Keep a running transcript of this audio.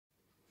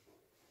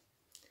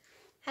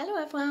Hello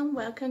everyone,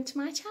 welcome to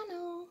my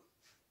channel.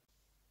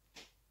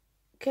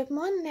 Good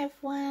morning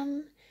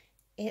everyone.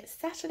 It's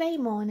Saturday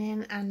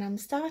morning and I'm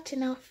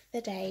starting off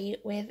the day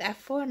with a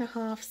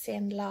 4.5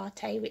 sin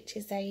latte, which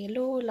is a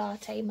low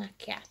latte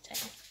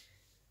macchiato.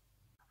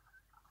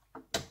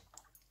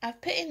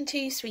 I've put in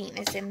 2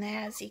 sweeteners in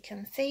there, as you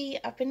can see.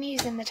 I've been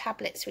using the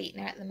tablet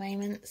sweetener at the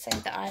moment so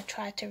that I've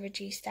tried to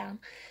reduce down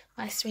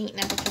my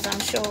sweetener, because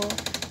I'm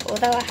sure,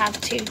 although I have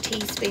 2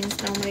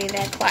 teaspoons normally,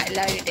 they're quite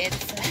loaded.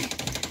 So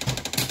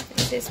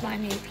this is my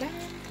new plan.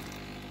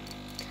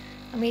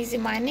 I'm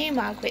using my new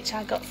mug, which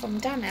I got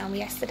from Dunelm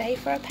yesterday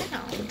for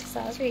 £1, so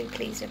I was really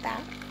pleased with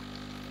that.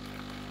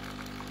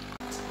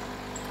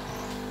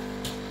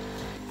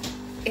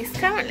 It's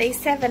currently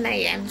 7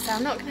 AM, so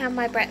I'm not going to have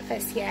my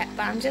breakfast yet,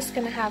 but I'm just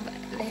going to have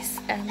this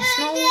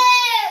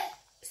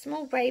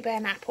small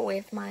Braeburn apple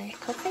with my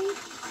coffee.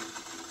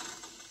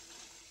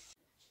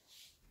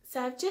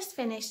 So I've just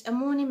finished a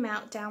morning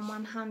meltdown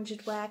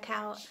 100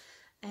 workout.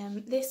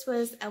 This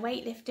was a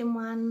weightlifting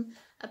one,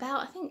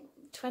 about I think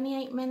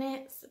 28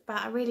 minutes,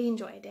 but I really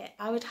enjoyed it.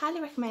 I would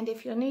highly recommend,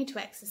 if you're new to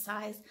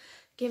exercise,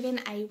 giving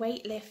a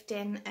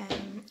weightlifting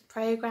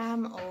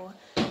program or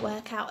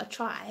workout a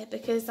try,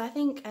 because I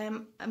think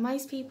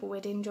most people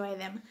would enjoy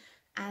them,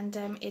 and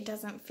it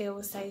doesn't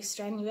feel so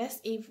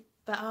strenuous,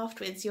 but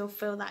afterwards you'll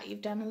feel that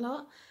you've done a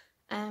lot.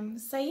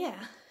 So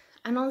yeah,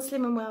 and on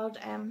Slimming World,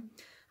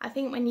 I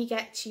think when you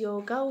get to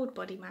your gold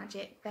Body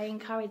Magic, they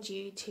encourage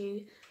you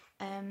to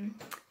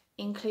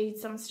include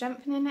some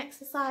strengthening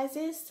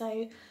exercises,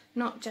 so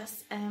not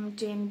just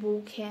doing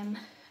walking,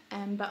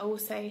 but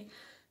also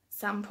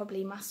some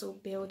probably muscle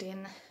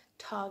building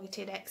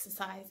targeted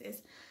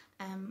exercises.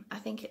 I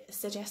think it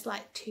suggests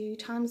like 2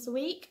 times a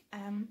week,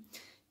 and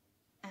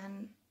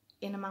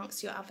in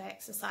amongst your other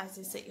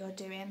exercises that you're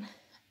doing,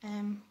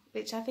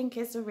 which I think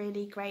is a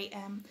really great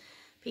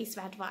piece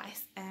of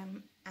advice,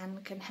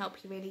 and can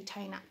help you really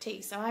tone up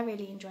too. So I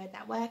really enjoyed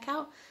that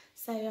workout.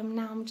 So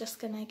now I'm just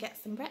going to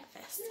get some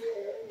breakfast.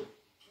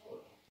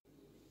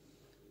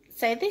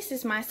 So this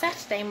is my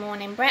Saturday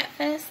morning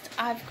breakfast.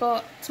 I've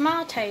got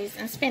tomatoes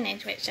and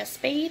spinach, which are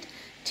speed,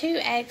 2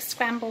 eggs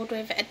scrambled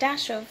with a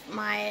dash of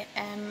my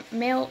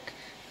milk.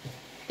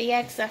 The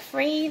eggs are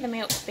free, the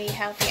milk will be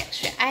Healthy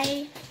Extra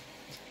A.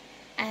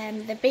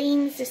 The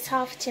beans, this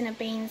half a tin of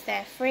beans,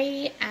 they're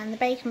free, and the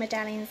bacon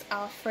medallions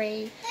are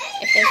free.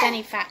 If there's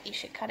any fat, you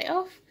should cut it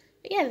off.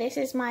 But yeah, this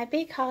is my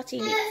big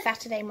hearty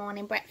Saturday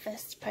morning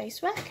breakfast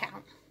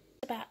post-workout.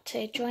 About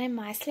to join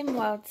my Slimming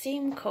World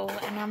Zoom call,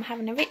 and I'm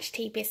having a rich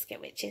tea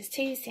biscuit, which is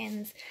 2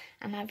 sins,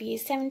 and I've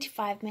used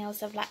 75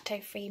 ml of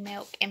lacto-free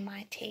milk in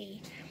my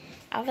tea.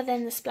 Other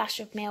than the splash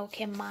of milk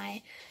in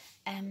my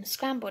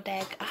scrambled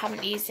egg, I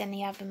haven't used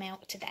any other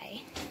milk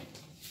today.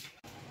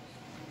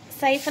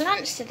 So for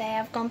lunch today,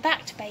 I've gone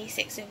back to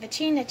basics with a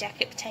tuna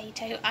jacket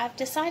potato. I've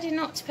decided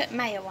not to put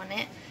mayo on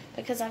it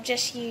because I've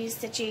just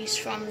used the juice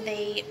from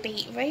the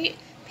beetroot,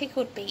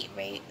 pickled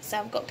beetroot. So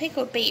I've got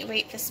pickled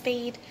beetroot for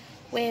speed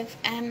with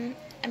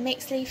a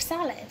mixed leaf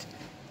salad.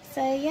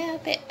 So yeah, a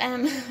bit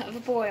of a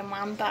boring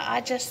one, but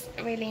I just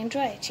really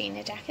enjoy a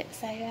tuna jacket,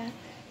 so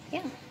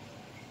yeah.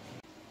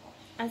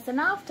 As an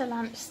after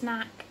lunch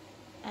snack,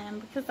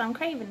 because I'm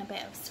craving a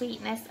bit of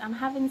sweetness, I'm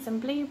having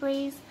some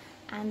blueberries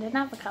and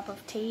another cup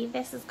of tea.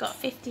 This has got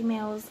 50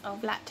 ml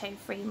of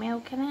lacto-free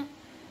milk in it.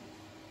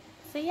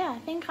 So yeah, I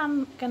think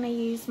I'm going to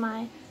use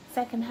my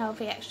second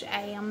Healthy Extra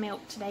A on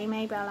milk today.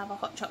 Maybe I'll have a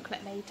hot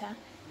chocolate later.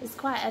 It's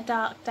quite a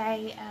dark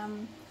day,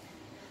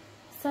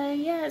 so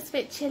yeah, it's a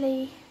bit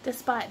chilly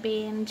despite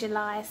being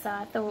July, so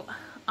I thought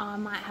I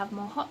might have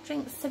more hot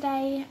drinks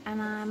today,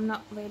 and I'm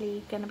not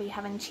really going to be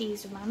having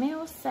cheese with my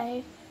meals,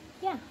 so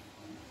yeah.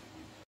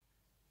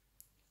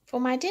 For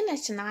my dinner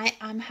tonight,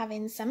 I'm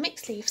having some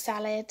mixed leaf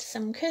salad,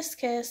 some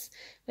couscous,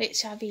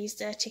 which I've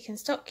used a chicken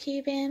stock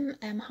cube in,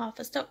 half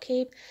a stock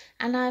cube,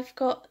 and I've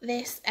got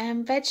this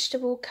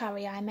vegetable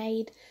curry I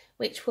made,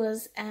 which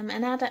was an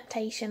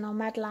adaptation on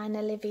Madeline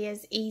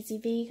Olivia's Easy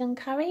Vegan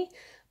Curry,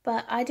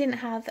 but I didn't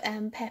have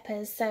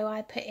peppers, so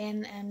I put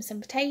in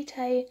some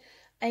potato,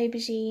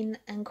 aubergine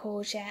and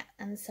courgette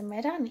and some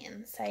red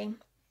onion. So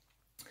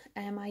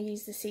I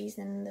used the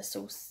seasoning and the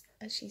sauce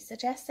as she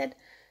suggested.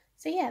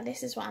 So yeah,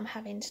 this is what I'm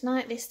having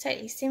tonight. This is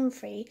totally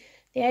sin-free.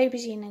 The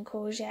aubergine and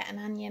courgette and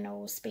onion are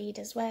all speed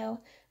as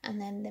well. And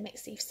then the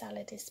mixed leaf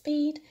salad is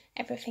speed.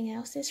 Everything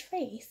else is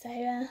free. So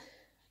yeah,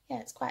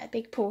 it's quite a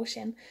big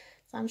portion.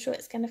 So I'm sure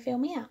it's going to fill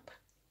me up.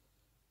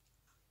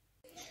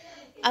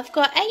 I've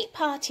got 8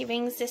 party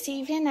rings this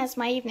evening as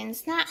my evening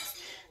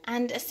snacks.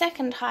 And a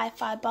second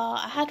hi-fi bar.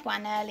 I had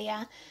one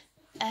earlier.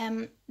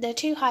 The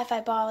 2 hi-fi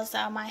bars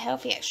are my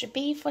Healthy Extra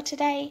B for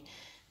today.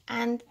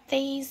 And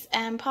these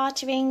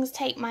party rings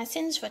take my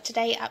sins for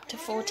today up to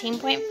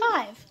 14.5.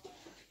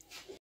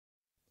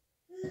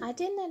 I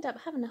didn't end up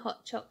having a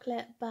hot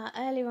chocolate, but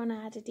earlier on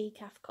I had a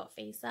decaf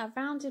coffee, so I've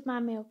rounded my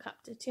milk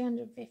up to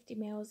 250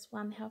 ml,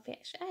 1 Healthy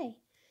Extra A.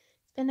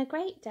 It's been a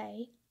great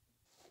day.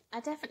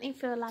 I definitely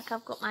feel like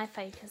I've got my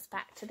focus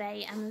back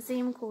today, and the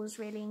Zoom calls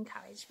really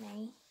encouraged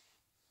me.